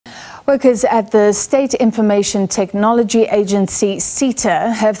Workers at the State Information Technology Agency,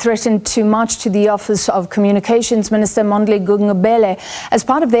 SITA, have threatened to march to the office of Communications Minister Mondli Gungubele as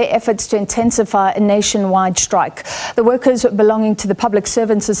part of their efforts to intensify a nationwide strike. The workers belonging to the Public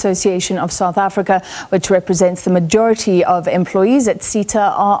Servants Association of South Africa, which represents the majority of employees at SITA,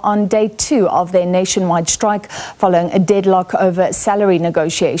 are on day 2 of their nationwide strike following a deadlock over salary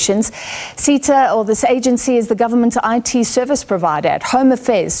negotiations. SITA, or this agency, is the government IT service provider at Home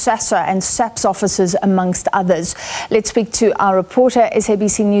Affairs, SASSA and SAPS offices, amongst others. Let's speak to our reporter,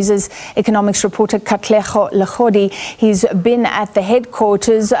 SABC News' economics reporter Katlego Legodi. He's been at the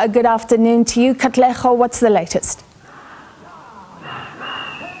headquarters. Good afternoon to you, Katlego. What's the latest?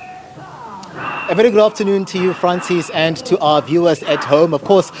 A very good afternoon to you, Francis, and to our viewers at home. Of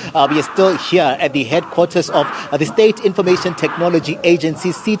course, we are still here at the headquarters of the State Information Technology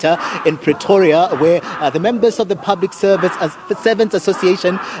Agency, SITA, in Pretoria, where the members of the Public Servants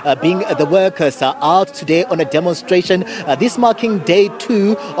Association, being the workers, are out today on a demonstration, this marking day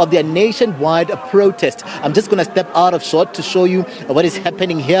 2 of their nationwide protest. I'm just going to step out of shot to show you what is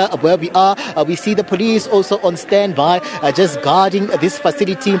happening here, where we are. We see the police also on standby, just guarding this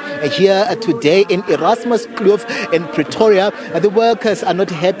facility here today in Erasmus Kloof in Pretoria. The workers are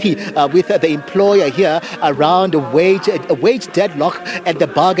not happy with the employer here around a wage deadlock at the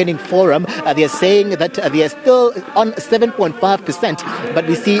bargaining forum. They are saying that they are still on 7.5%, but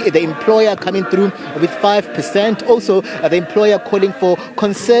we see the employer coming through with 5%. Also, the employer calling for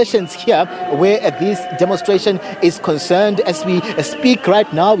concessions here where this demonstration is concerned. As we speak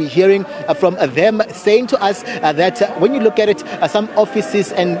right now, we're hearing from them saying to us that when you look at it, some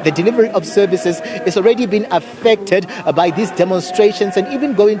offices and the delivery of services is already been affected by these demonstrations, and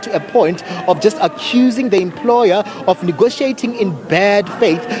even going to a point of just accusing the employer of negotiating in bad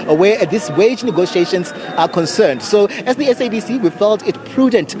faith where these wage negotiations are concerned. So as the SABC, we felt it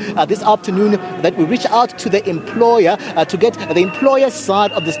prudent this afternoon that we reach out to the employer to get the employer's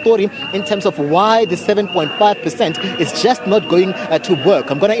side of the story in terms of why the 7.5% is just not going to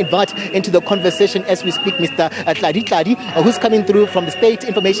work. I'm going to invite into the conversation as we speak Mr. Tlali Tlali, who's coming through from the State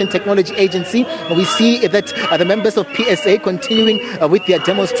Information Technology Agency. We see that the members of PSA continuing with their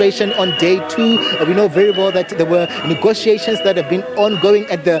demonstration on day 2. We know very well that there were negotiations that have been ongoing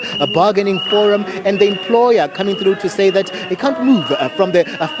at the bargaining forum, and the employer coming through to say that they can't move from the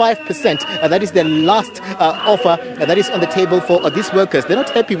 5%. That is the last offer that is on the table for these workers. They're not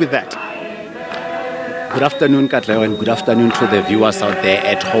happy with that. Good afternoon, Katlego, and good afternoon to the viewers out there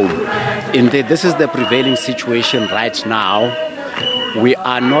at home. Indeed, this is the prevailing situation right now. We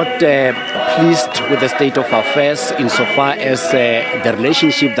are not pleased with the state of affairs insofar as the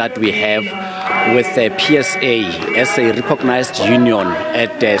relationship that we have with PSA as a recognized union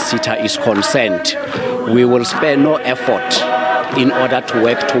at SITA is concerned. We will spare no effort in order to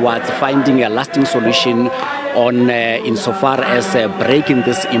work towards finding a lasting solution on insofar as breaking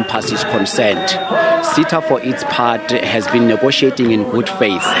this impasse is concerned. SITA, for its part, has been negotiating in good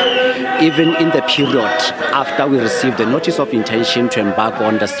faith. Even in the period after we received the notice of intention to embark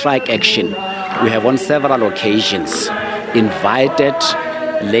on the strike action, we have on several occasions invited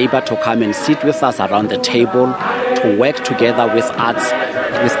labor to come and sit with us around the table to work together with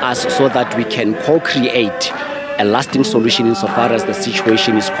us so that we can co-create a lasting solution insofar as the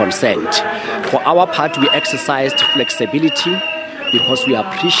situation is concerned. For our part, we exercised flexibility because we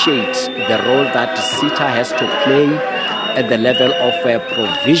appreciate the role that SITA has to play at the level of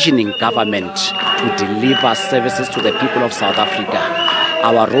provisioning government to deliver services to the people of South Africa.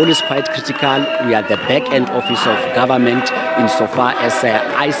 Our role is quite critical. We are the back-end office of government insofar as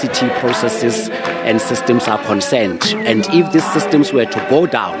ICT processes and systems are concerned. And if these systems were to go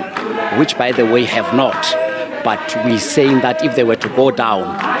down, which by the way have not, but we're saying that if they were to go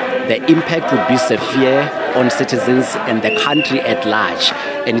down, the impact would be severe on citizens and the country at large.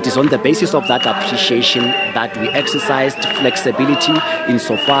 And it is on the basis of that appreciation that we exercised flexibility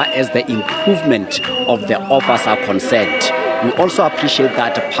insofar as the improvement of the offers are concerned. We also appreciate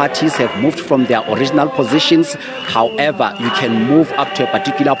that parties have moved from their original positions. However, you can move up to a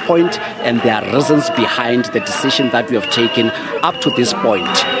particular point, and there are reasons behind the decision that we have taken up to this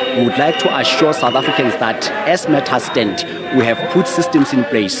point. We would like to assure South Africans that as matters stand, we have put systems in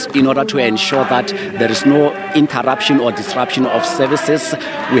place in order to ensure that there is no interruption or disruption of services.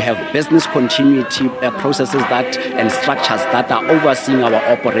 We have business continuity processes and structures that are overseeing our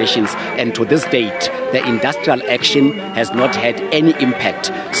operations. And to this date, the industrial action has not had any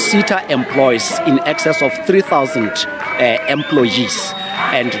impact. SITA employs in excess of 3,000 employees,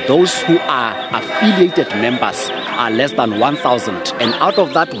 and those who are affiliated members are less than 1,000. And out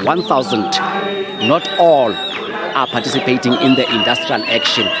of that 1,000, not all are participating in the industrial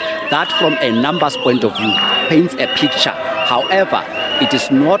action. that from a numbers point of view paints a picture. However, it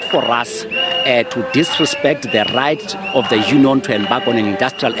is not for us to disrespect the right of the union to embark on an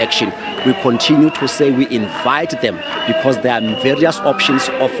industrial action. We continue to say we invite them because there are various options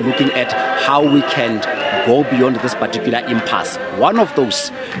of looking at how we can go beyond this particular impasse. One of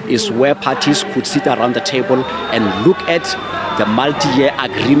those is where parties could sit around the table and look at the multi-year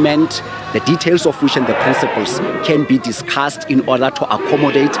agreement, the details of which and the principles can be discussed in order to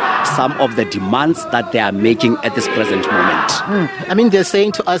accommodate some of the demands that they are making at this present moment. I mean, they're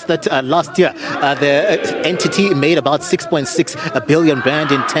saying to us that last year the entity made about 6.6 billion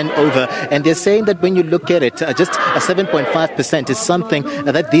rand in turnover, and they're saying that when you look at it, just 7.5% is something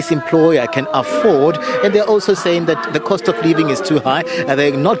that this employer can afford, and they're also saying that the cost of living is too high.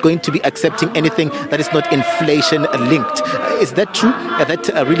 They're not going to be accepting anything that is not inflation linked. Is that true? That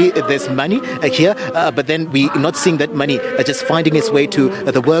really there's money here, but then we're not seeing that money just finding its way to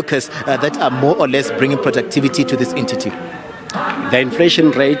the workers that are more or less bringing productivity to this entity? The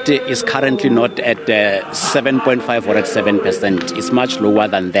inflation rate is currently not at 7.5 or at 7%. It's much lower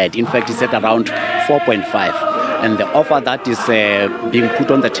than that. In fact, it's at around 4.5. And the offer that is being put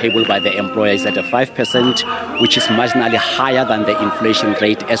on the table by the employer is at a 5%, which is marginally higher than the inflation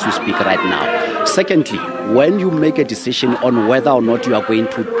rate as we speak right now. Secondly, when you make a decision on whether or not you are going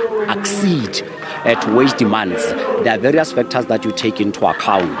to accede to wage demands, there are various factors that you take into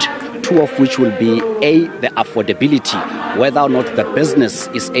account. Two of which will be A, the affordability, whether or not the business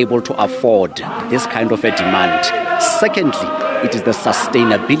is able to afford this kind of a demand. Secondly, it is the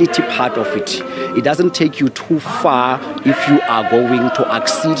sustainability part of it. It doesn't take you too far if you are going to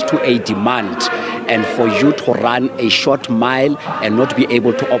accede to a demand and for you to run a short mile and not be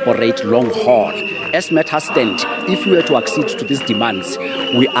able to operate long haul. As matters stand, if we were to accede to these demands,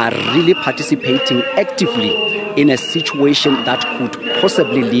 we are really participating actively in a situation that could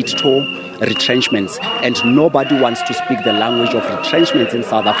possibly lead to retrenchments, and nobody wants to speak the language of retrenchments in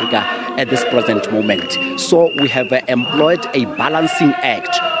South Africa at this present moment. So we have employed a balancing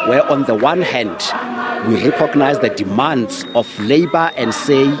act where on the one hand we recognize the demands of labor and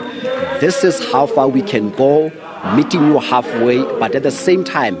say this is how far we can go, meeting you halfway, but at the same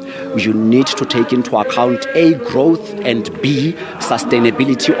time you need to take into account A, growth, and B,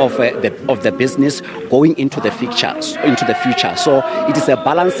 sustainability of the business going into the future. So it is a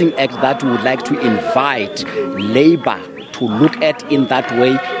balancing act that we would like to invite labor to look at in that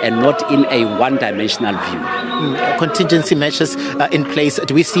way and not in a one-dimensional view. Contingency measures in place.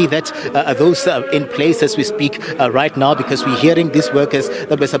 Do we see that those in place as we speak right now? Because we're hearing these workers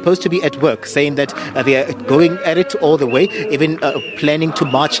that were supposed to be at work saying that they are going at it all the way, even planning to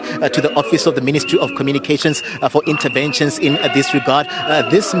march to the office of the Ministry of Communications for interventions in this regard.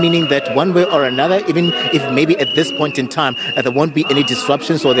 This meaning that one way or another, even if maybe at this point in time there won't be any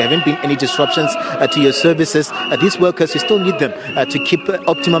disruptions or there haven't been any disruptions to your services, these workers, you still need them to keep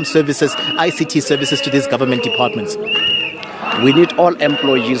optimum services, ICT services to these government departments. We need all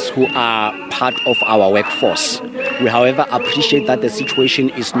employees who are part of our workforce. We, however, appreciate that the situation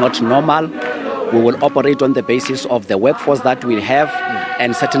is not normal. We will operate on the basis of the workforce that we have,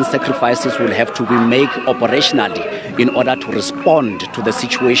 and certain sacrifices will have to be made operationally in order to respond to the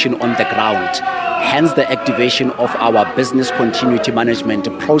situation on the ground. Hence the activation of our business continuity management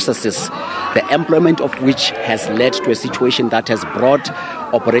processes, the employment of which has led to a situation that has brought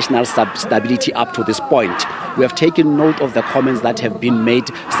operational stability up to this point. We have taken note of the comments that have been made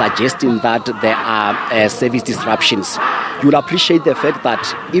suggesting that there are service disruptions. You'll appreciate the fact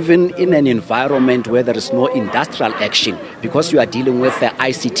that even in an environment where there is no industrial action, because you are dealing with the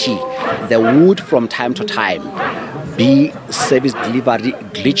ICT, there would from time to time be service delivery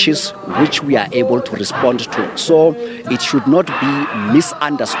glitches which we are able to respond to. So it should not be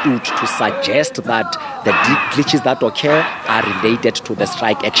misunderstood to suggest that the glitches that occur are related to the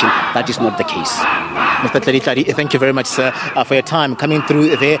strike action. That is not the case. Mr. Tlali Tlali, thank you very much, sir, for your time coming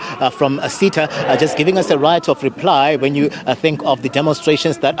through there from SITA, just giving us a right of reply when you think of the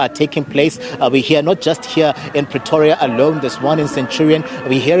demonstrations that are taking place. We hear not just here in Pretoria alone, there's one in Centurion.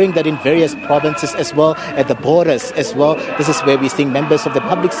 We're hearing that in various provinces as well, at the borders as well. This is where we're seeing members of the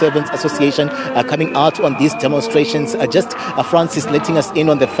Public Servants Association coming out on these demonstrations. Just Francis letting us in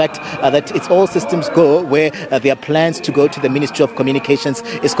on the fact that it's all systems go where there are plans to go to the Ministry of Communications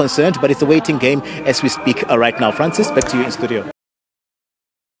is concerned, but it's a waiting game as we speak right now. Francis, back to you in studio.